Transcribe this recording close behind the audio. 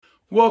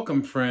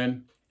Welcome,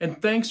 friend, and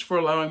thanks for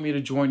allowing me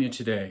to join you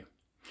today.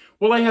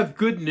 Well, I have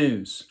good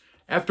news.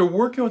 After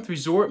working with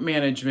Resort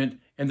Management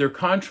and their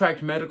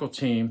contract medical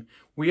team,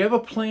 we have a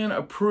plan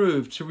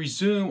approved to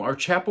resume our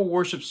chapel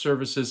worship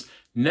services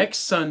next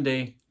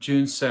Sunday,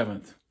 June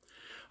 7th.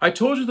 I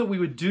told you that we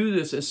would do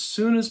this as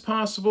soon as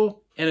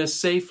possible and as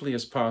safely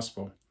as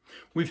possible.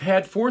 We've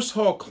had Force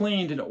Hall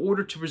cleaned in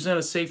order to present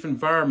a safe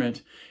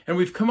environment, and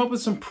we've come up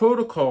with some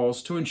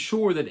protocols to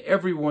ensure that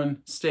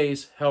everyone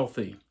stays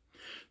healthy.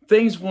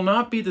 Things will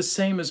not be the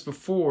same as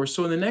before,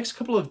 so in the next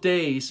couple of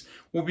days,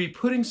 we'll be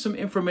putting some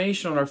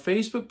information on our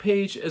Facebook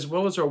page as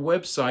well as our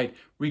website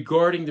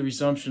regarding the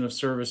resumption of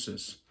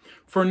services.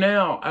 For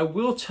now, I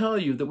will tell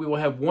you that we will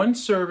have one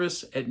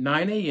service at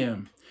 9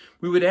 a.m.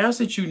 We would ask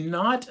that you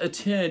not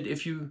attend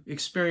if you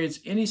experience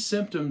any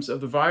symptoms of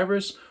the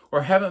virus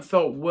or haven't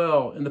felt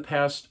well in the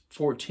past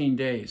 14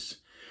 days.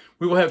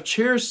 We will have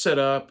chairs set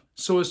up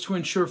so as to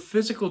ensure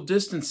physical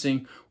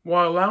distancing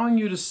while allowing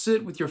you to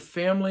sit with your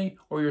family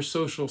or your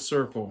social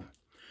circle.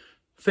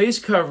 Face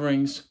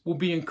coverings will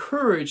be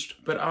encouraged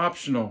but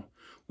optional.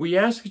 We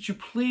ask that you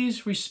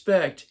please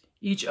respect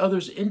each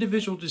other's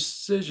individual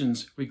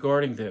decisions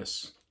regarding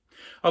this.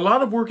 A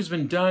lot of work has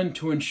been done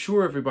to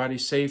ensure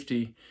everybody's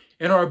safety,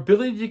 and our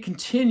ability to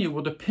continue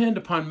will depend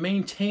upon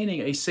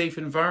maintaining a safe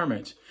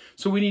environment.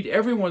 So we need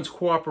everyone's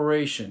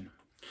cooperation.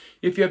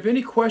 If you have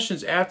any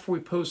questions after we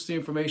post the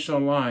information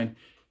online,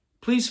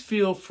 please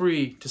feel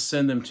free to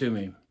send them to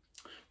me.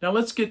 Now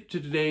let's get to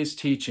today's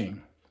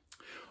teaching.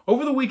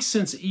 Over the week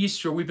since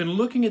Easter, we've been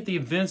looking at the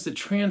events that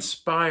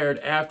transpired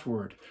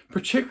afterward,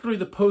 particularly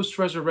the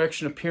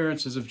post-resurrection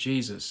appearances of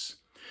Jesus.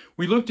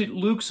 We looked at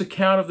Luke's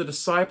account of the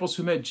disciples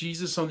who met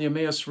Jesus on the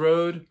Emmaus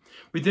Road.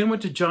 We then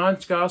went to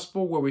John's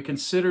Gospel, where we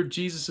considered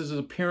Jesus'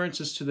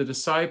 appearances to the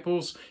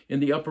disciples in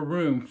the upper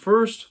room,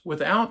 first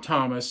without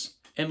Thomas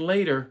and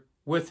later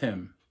with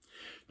him.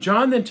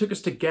 John then took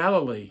us to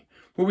Galilee,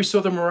 where we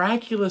saw the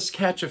miraculous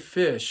catch of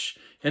fish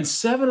and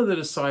 7 of the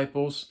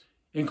disciples,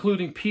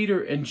 including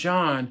Peter and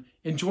John,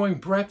 enjoying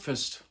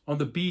breakfast on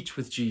the beach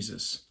with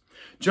Jesus.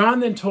 John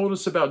then told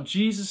us about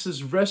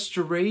Jesus'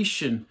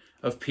 restoration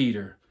of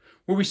Peter,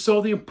 where we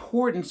saw the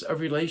importance of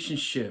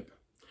relationship.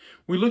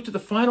 We looked at the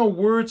final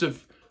words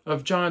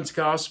of John's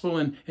Gospel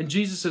and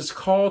Jesus'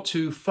 call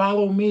to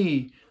follow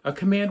me, a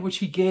command which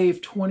he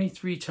gave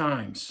 23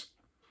 times.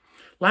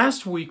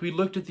 Last week, we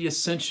looked at the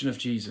ascension of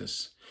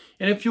Jesus.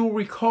 And if you'll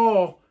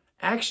recall,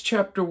 Acts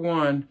chapter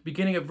 1,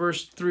 beginning at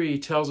verse 3,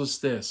 tells us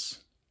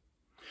this.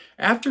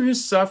 After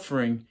his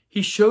suffering,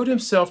 he showed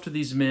himself to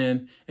these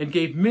men and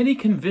gave many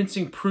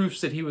convincing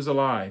proofs that he was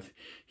alive.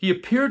 He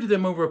appeared to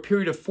them over a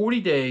period of 40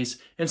 days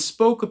and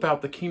spoke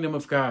about the kingdom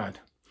of God.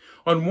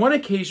 On one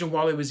occasion,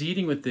 while he was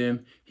eating with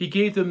them, he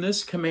gave them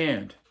this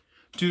command: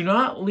 "Do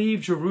not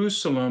leave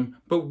Jerusalem,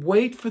 but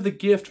wait for the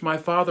gift my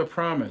Father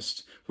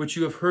promised, which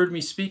you have heard me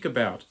speak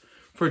about.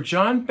 For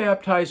John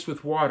baptized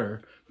with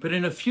water, but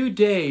in a few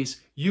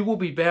days you will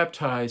be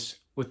baptized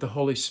with the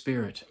Holy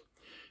Spirit."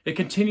 It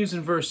continues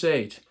in verse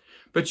 8,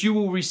 "But you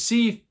will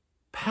receive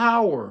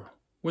power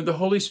when the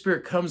Holy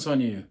Spirit comes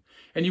on you,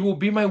 and you will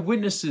be my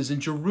witnesses in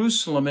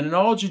Jerusalem and in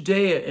all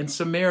Judea and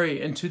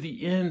Samaria and to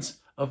the ends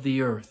of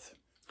the earth."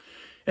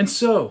 And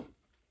so,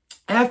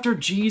 after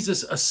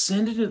Jesus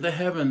ascended into the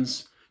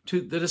heavens,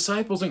 to the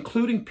disciples,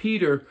 including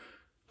Peter,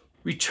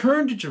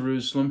 returned to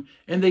Jerusalem,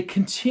 and they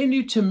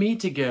continued to meet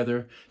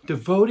together,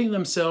 devoting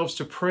themselves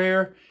to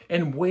prayer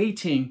and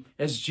waiting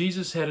as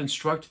Jesus had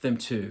instructed them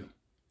to.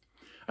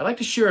 I'd like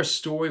to share a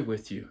story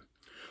with you.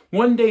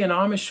 One day, an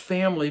Amish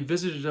family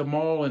visited a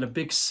mall in a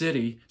big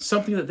city,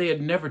 something that they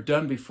had never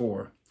done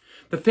before.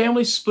 The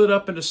family split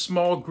up into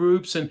small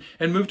groups and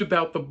moved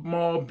about the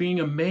mall, being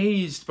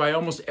amazed by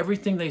almost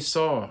everything they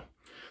saw.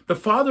 The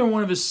father and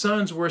one of his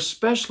sons were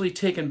especially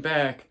taken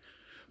back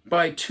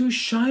by 2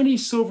 shiny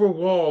silver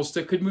walls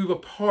that could move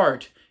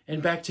apart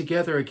and back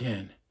together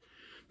again.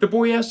 The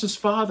boy asked his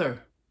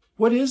father,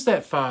 "What is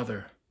that,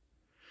 Father?"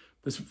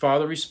 The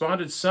father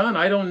responded, "Son,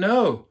 I don't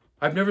know.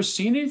 I've never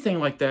seen anything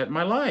like that in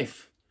my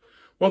life."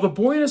 While the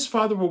boy and his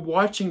father were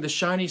watching the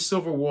shiny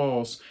silver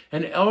walls,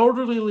 an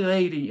elderly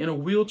lady in a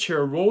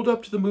wheelchair rolled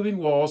up to the moving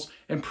walls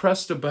and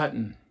pressed a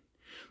button.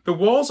 The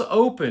walls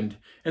opened,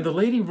 and the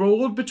lady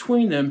rolled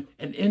between them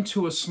and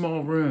into a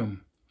small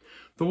room.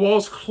 The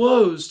walls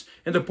closed,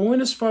 and the boy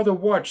and his father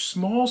watched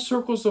small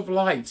circles of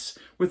lights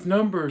with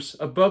numbers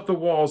above the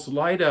walls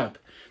light up.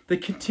 They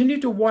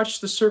continued to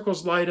watch the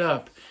circles light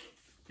up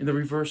in the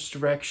reverse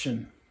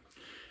direction.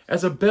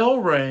 As a bell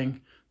rang,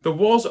 the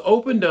walls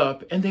opened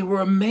up, and they were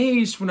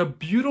amazed when a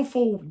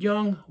beautiful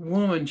young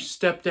woman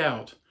stepped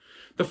out.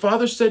 The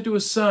father said to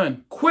his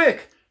son,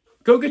 "Quick,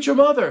 go get your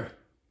mother."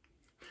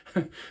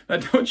 Now,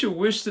 don't you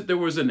wish that there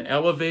was an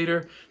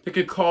elevator that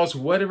could cause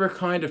whatever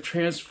kind of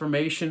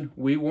transformation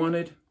we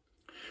wanted?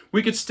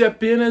 We could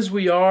step in as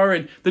we are,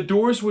 and the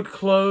doors would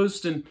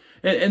close, and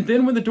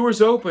then when the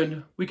doors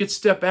opened, we could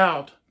step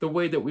out the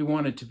way that we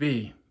wanted to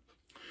be.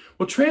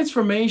 Well,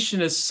 transformation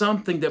is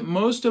something that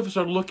most of us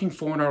are looking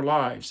for in our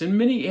lives in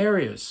many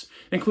areas,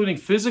 including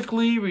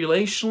physically,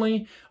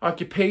 relationally,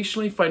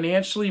 occupationally,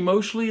 financially,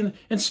 emotionally,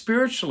 and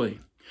spiritually.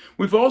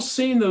 We've all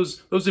seen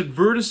those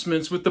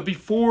advertisements with the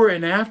before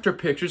and after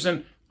pictures,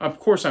 and of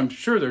course, I'm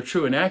sure they're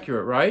true and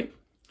accurate, right?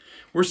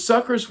 We're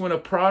suckers when a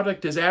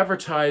product is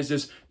advertised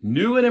as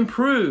new and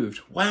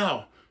improved.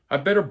 Wow, I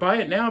better buy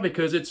it now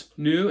because it's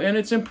new and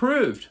it's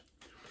improved.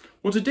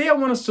 Well, today I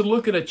want us to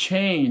look at a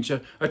change,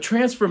 a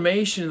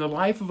transformation in the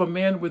life of a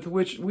man with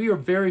which we are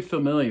very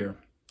familiar.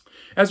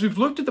 As we've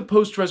looked at the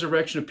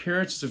post-resurrection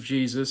appearances of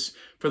Jesus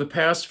for the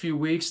past few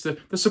weeks, the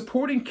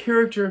supporting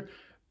character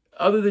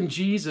other than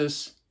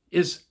Jesus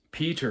is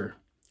Peter.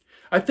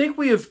 I think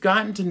we have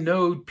gotten to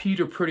know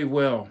Peter pretty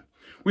well.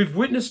 We've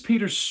witnessed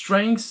Peter's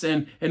strengths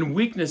and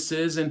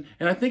weaknesses, and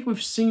I think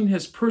we've seen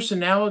his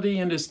personality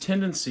and his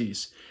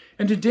tendencies.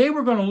 And today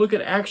we're going to look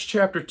at Acts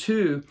chapter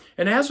 2,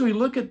 and as we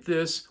look at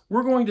this,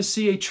 we're going to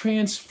see a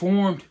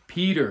transformed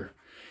Peter.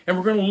 And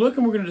we're going to look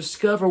and we're going to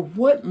discover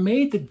what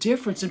made the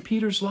difference in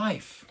Peter's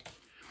life.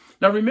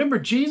 Now remember,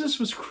 Jesus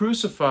was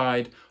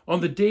crucified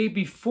on the day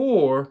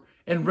before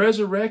and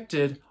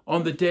resurrected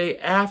on the day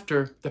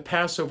after the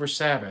Passover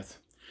Sabbath.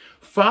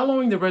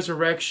 Following the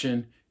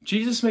resurrection,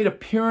 Jesus made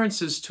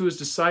appearances to his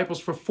disciples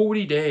for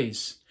 40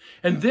 days.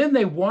 And then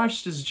they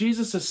watched as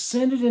Jesus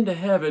ascended into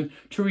heaven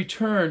to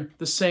return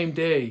the same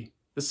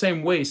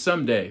way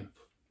someday.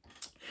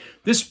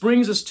 This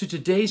brings us to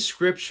today's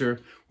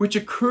scripture, which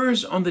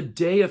occurs on the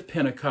day of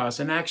Pentecost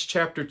in Acts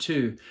chapter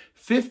 2,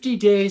 50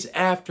 days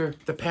after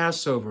the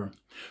Passover.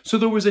 So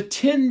there was a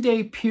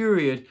 10-day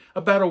period,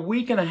 about a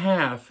week and a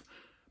half,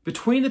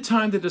 between the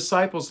time the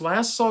disciples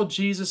last saw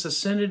Jesus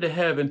ascend into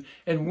heaven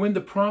and when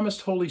the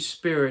promised Holy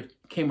Spirit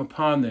came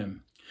upon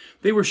them.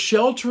 They were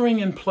sheltering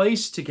in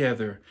place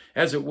together,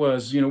 as it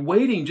was,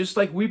 waiting, just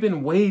like we've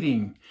been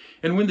waiting.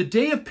 And when the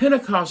day of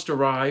Pentecost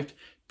arrived,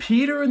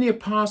 Peter and the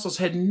apostles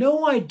had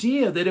no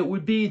idea that it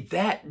would be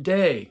that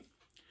day.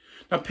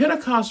 Now,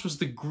 Pentecost was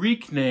the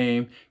Greek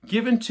name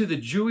given to the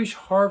Jewish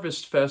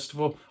harvest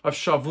festival of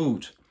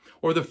Shavuot,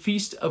 or the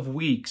Feast of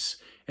Weeks.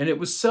 And it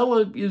was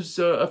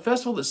a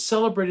festival that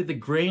celebrated the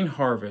grain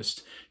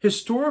harvest.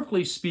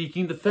 Historically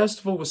speaking, the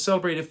festival was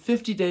celebrated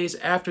 50 days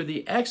after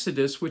the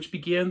Exodus, which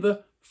began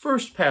the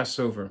first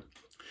Passover.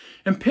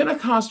 And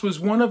Pentecost was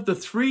one of the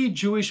 3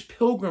 Jewish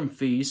pilgrim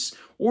feasts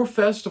or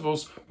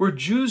festivals where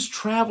Jews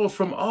traveled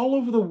from all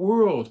over the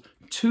world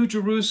to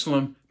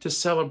Jerusalem to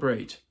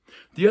celebrate.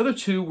 The other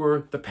 2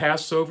 were the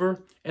Passover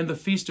and the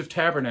Feast of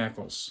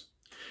Tabernacles.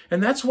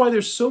 And that's why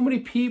there's so many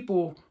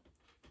people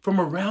from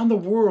around the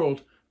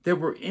world that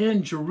were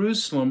in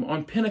Jerusalem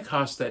on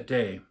Pentecost that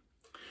day.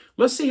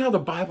 Let's see how the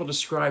Bible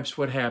describes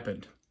what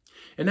happened.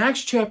 In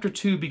Acts chapter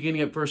 2,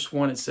 beginning at verse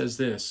 1, it says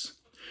this: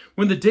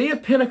 When the day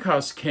of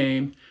Pentecost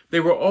came, they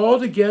were all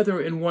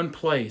together in one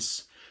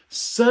place.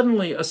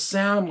 Suddenly a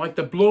sound like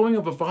the blowing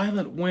of a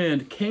violent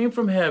wind came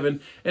from heaven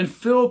and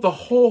filled the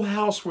whole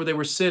house where they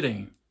were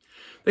sitting.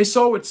 They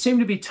saw what seemed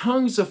to be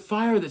tongues of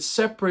fire that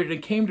separated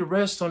and came to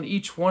rest on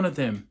each one of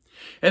them.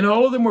 And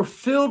all of them were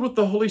filled with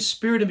the Holy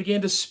Spirit and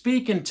began to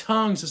speak in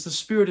tongues as the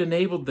Spirit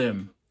enabled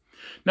them.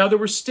 Now there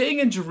were staying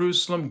in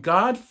Jerusalem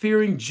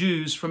God-fearing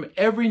Jews from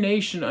every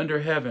nation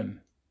under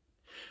heaven.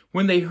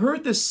 When they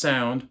heard this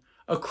sound,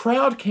 a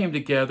crowd came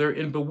together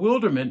in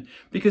bewilderment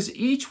because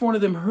each one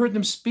of them heard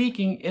them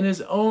speaking in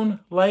his own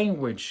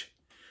language.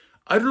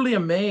 Utterly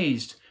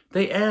amazed,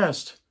 they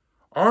asked,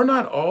 "Are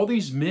not all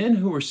these men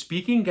who are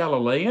speaking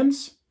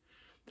Galileans?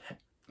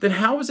 Then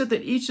how is it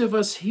that each of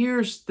us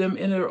hears them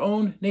in their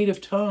own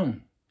native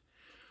tongue?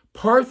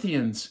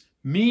 Parthians,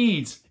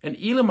 Medes, and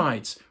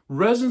Elamites,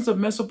 residents of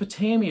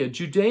Mesopotamia,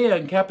 Judea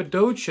and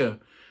Cappadocia,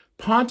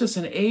 Pontus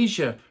and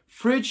Asia,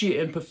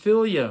 Phrygia and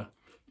Pamphylia,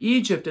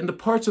 Egypt and the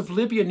parts of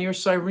Libya near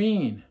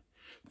Cyrene,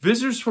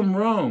 visitors from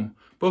Rome,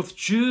 both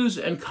Jews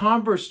and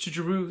converts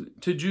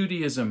to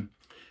Judaism,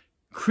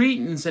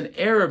 Cretans and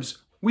Arabs,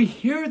 we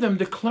hear them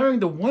declaring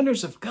the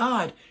wonders of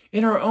God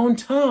in our own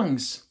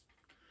tongues."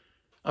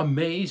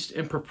 Amazed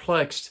and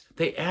perplexed,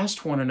 they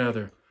asked one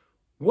another,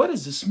 "What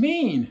does this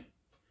mean?"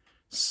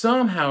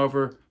 Some,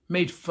 however,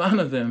 made fun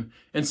of them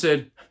and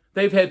said,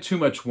 "They've had too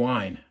much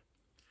wine."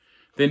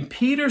 Then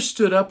Peter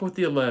stood up with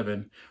the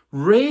 11,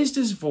 raised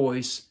his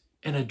voice,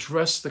 and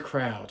addressed the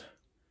crowd.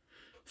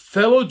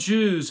 "Fellow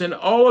Jews and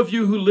all of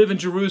you who live in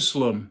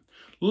Jerusalem,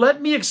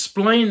 let me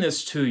explain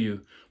this to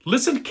you.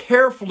 Listen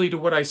carefully to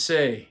what I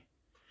say.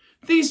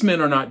 These men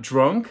are not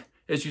drunk,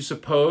 as you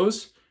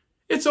suppose.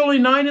 It's only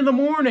 9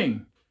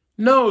 a.m.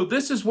 No,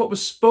 this is what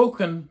was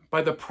spoken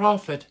by the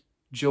prophet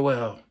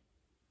Joel."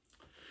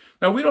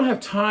 Now, we don't have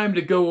time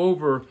to go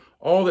over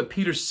all that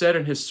Peter said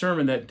in his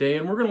sermon that day,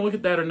 and we're going to look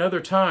at that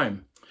another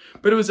time.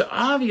 But it was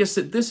obvious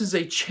that this is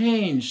a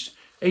changed,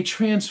 a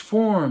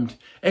transformed,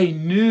 a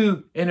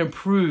new and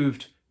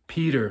improved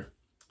Peter.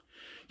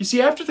 You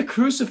see, after the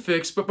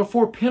crucifix, but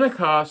before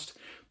Pentecost,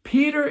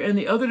 Peter and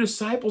the other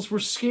disciples were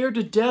scared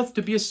to death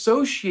to be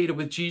associated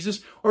with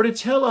Jesus or to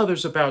tell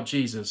others about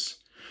Jesus.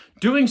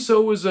 Doing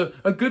so was a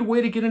good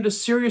way to get into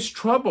serious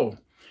trouble.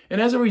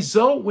 And as a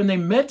result, when they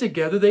met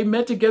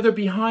together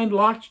behind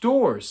locked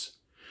doors.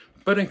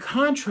 But in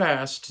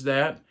contrast to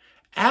that,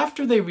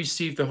 after they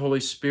received the Holy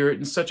Spirit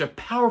in such a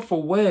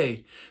powerful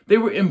way, they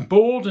were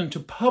emboldened to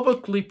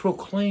publicly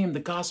proclaim the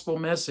gospel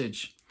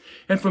message.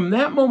 And from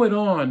that moment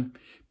on,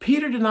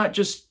 people did not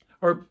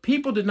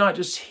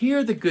just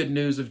hear the good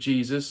news of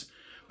Jesus,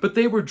 but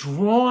they were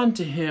drawn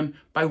to him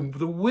by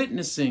the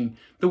witnessing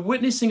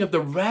of the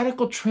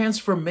radical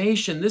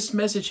transformation this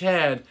message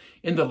had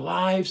in the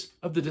lives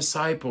of the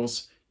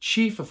disciples,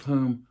 chief of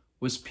whom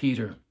was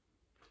Peter.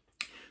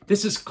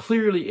 This is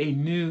clearly a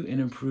new and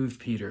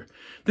improved Peter.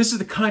 This is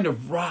the kind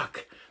of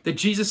rock that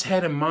Jesus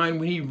had in mind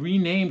when he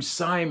renamed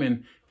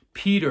Simon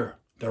Peter,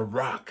 the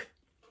rock.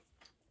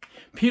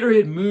 Peter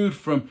had moved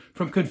from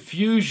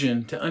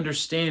confusion to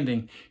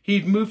understanding.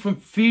 He'd moved from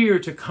fear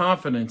to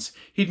confidence.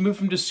 He'd moved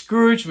from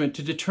discouragement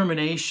to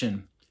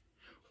determination.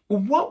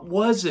 Well, what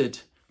was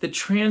it that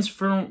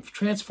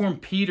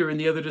transformed Peter and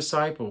the other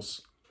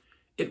disciples?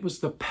 It was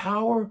the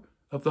power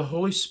of the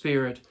Holy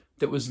Spirit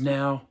that was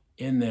now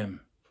in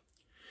them.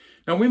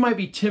 Now, we might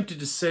be tempted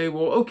to say,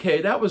 well,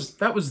 okay, that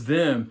was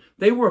them.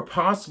 They were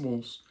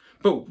apostles.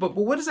 But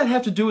what does that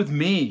have to do with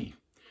me?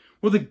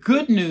 Well, the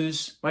good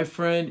news, my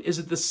friend, is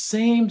that the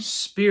same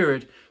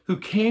Spirit who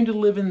came to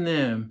live in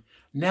them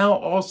now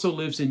also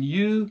lives in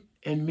you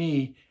and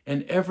me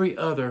and every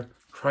other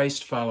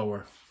Christ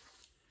follower.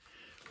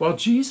 While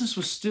Jesus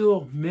was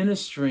still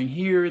ministering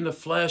here in the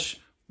flesh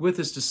with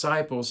his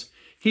disciples,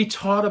 he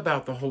taught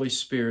about the Holy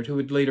Spirit who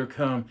would later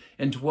come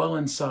and dwell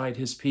inside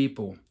his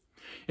people.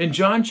 In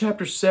John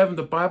chapter 7,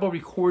 the Bible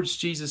records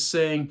Jesus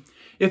saying,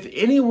 "If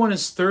anyone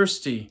is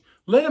thirsty,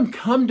 let him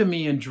come to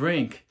me and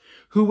drink.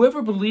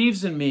 Whoever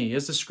believes in me,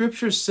 as the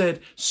scriptures said,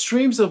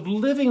 streams of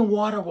living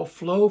water will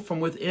flow from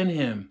within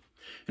him."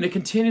 And it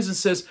continues and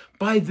says,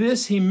 by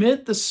this he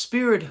meant the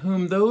Spirit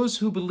whom those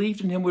who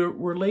believed in him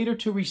were later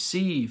to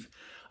receive.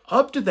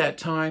 Up to that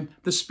time,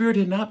 the Spirit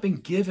had not been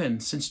given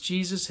since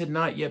Jesus had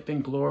not yet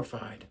been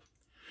glorified.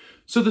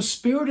 So the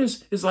Spirit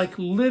is like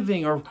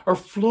living or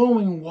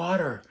flowing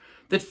water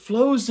that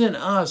flows in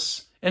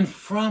us and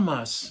from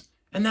us.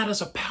 And that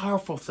is a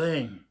powerful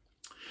thing.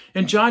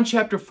 In John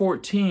chapter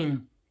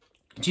 14,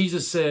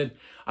 Jesus said,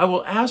 "I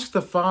will ask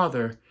the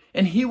Father,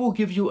 and he will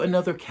give you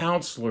another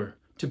counselor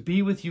to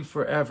be with you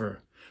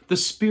forever, the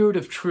Spirit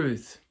of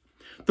truth.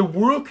 The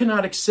world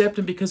cannot accept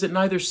him because it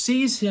neither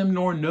sees him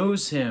nor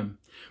knows him.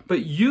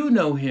 But you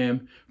know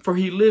him, for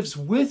he lives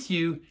with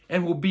you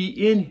and will be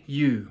in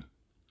you."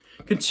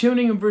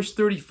 Continuing in verse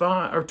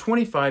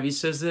 25, he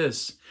says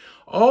this,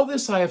 "All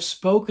this I have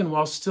spoken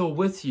while still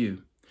with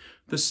you.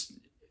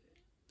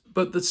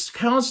 But the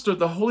Counselor,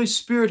 the Holy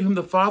Spirit, whom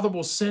the Father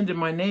will send in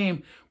my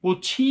name, will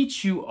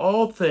teach you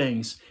all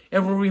things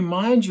and will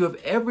remind you of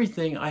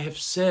everything I have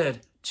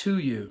said to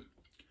you."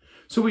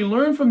 So we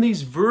learn from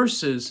these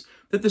verses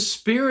that the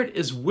Spirit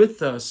is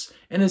with us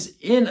and is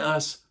in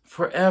us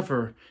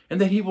forever, and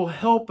that he will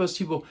help us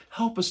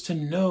to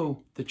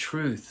know the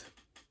truth.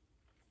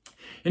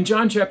 In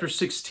John chapter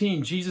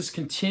 16, Jesus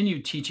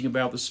continued teaching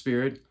about the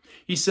Spirit.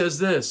 He says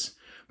this,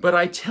 "But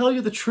I tell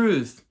you the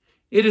truth,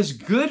 it is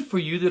good for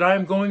you that I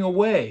am going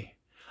away.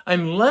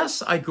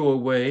 Unless I go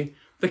away,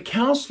 the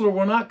Counselor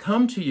will not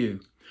come to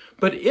you.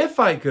 But if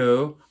I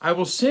go, I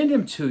will send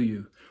him to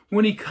you.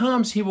 When he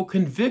comes, he will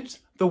convict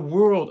the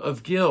world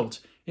of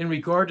guilt in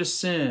regard to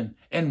sin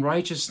and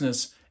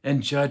righteousness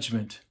and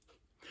judgment."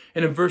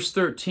 And in verse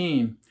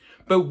 13,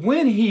 "But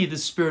when he, the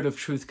Spirit of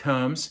truth,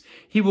 comes,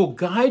 he will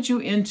guide you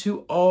into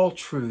all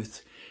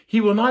truth.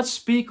 He will not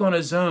speak on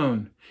his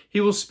own.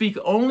 He will speak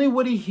only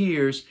what he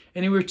hears,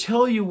 and he will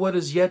tell you what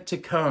is yet to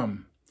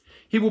come.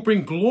 He will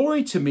bring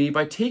glory to me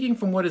by taking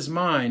from what is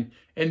mine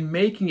and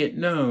making it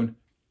known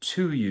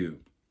to you."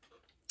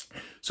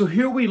 So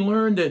here we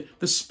learn that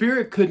the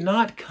Spirit could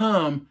not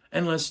come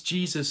unless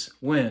Jesus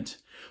went.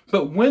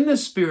 But when the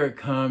Spirit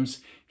comes,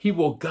 he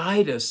will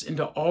guide us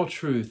into all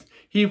truth.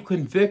 He will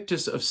convict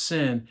us of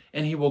sin,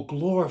 and he will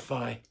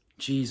glorify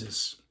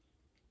Jesus.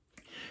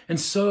 And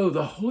so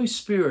the Holy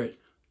Spirit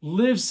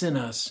lives in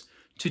us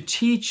to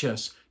teach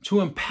us,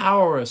 to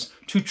empower us,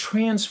 to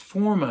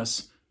transform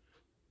us.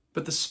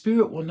 But the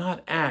Spirit will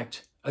not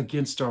act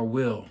against our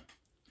will.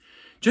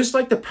 Just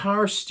like the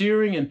power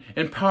steering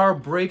and power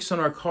brakes on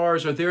our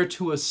cars are there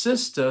to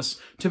assist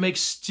us to make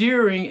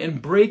steering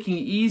and braking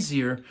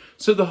easier,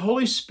 so the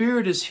Holy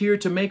Spirit is here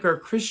to make our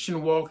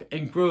Christian walk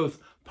and growth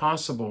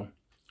possible.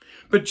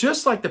 But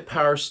just like the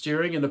power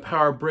steering and the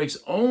power brakes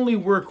only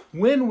work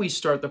when we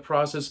start the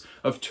process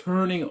of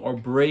turning or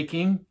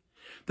braking,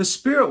 the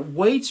Spirit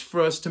waits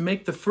for us to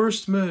make the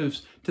first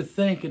moves, to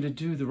think and to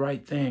do the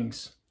right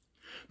things.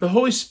 The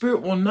Holy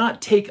Spirit will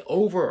not take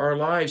over our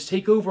lives,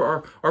 take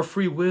over our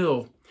free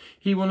will.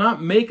 He will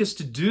not make us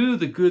to do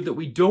the good that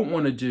we don't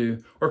want to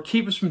do or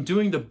keep us from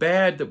doing the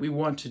bad that we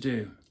want to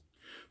do.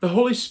 The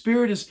Holy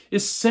Spirit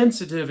is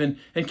sensitive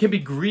and can be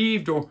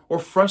grieved or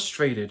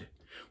frustrated.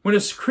 When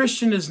a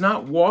Christian is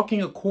not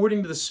walking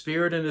according to the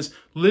Spirit and is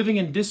living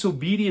in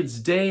disobedience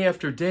day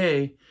after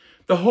day,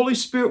 the Holy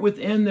Spirit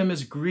within them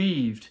is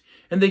grieved,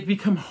 and they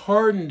become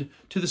hardened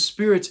to the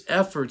Spirit's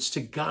efforts to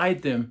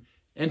guide them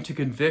and to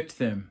convict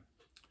them.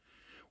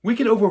 We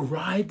can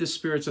override the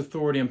Spirit's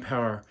authority and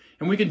power,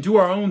 and we can do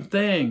our own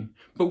thing.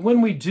 But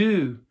when we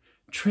do,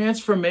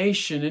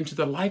 transformation into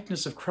the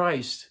likeness of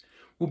Christ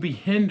will be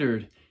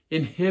hindered,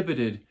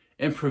 inhibited,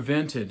 and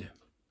prevented.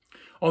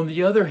 On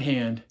the other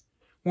hand,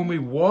 when we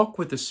walk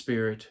with the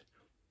Spirit,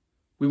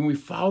 when we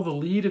follow the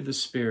lead of the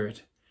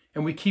Spirit,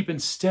 and we keep in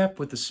step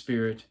with the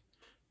Spirit,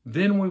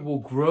 then we will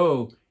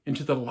grow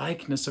into the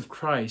likeness of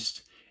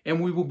Christ,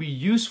 and we will be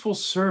useful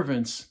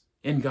servants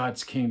in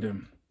God's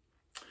kingdom.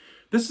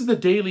 This is the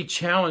daily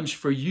challenge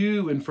for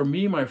you and for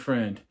me, my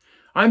friend.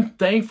 I'm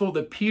thankful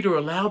that Peter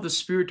allowed the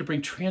Spirit to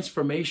bring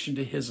transformation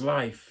to his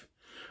life.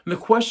 And the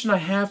question I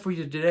have for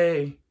you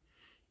today,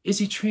 is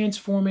he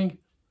transforming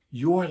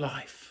your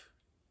life?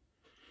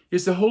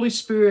 Is the Holy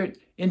Spirit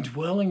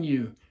indwelling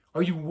you?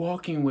 Are you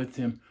walking with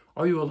him?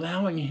 Are you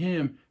allowing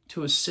him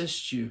to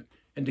assist you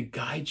and to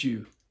guide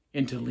you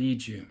and to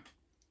lead you?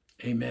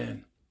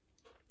 Amen.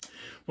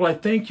 Well, I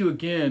thank you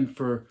again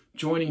for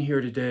joining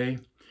here today.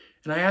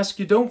 And I ask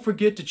you, don't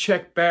forget to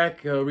check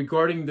back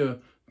regarding the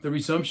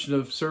resumption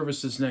of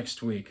services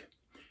next week.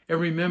 And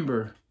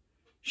remember,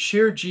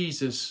 share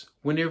Jesus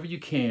whenever you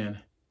can.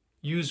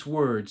 Use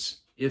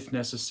words if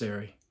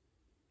necessary.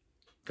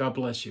 God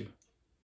bless you.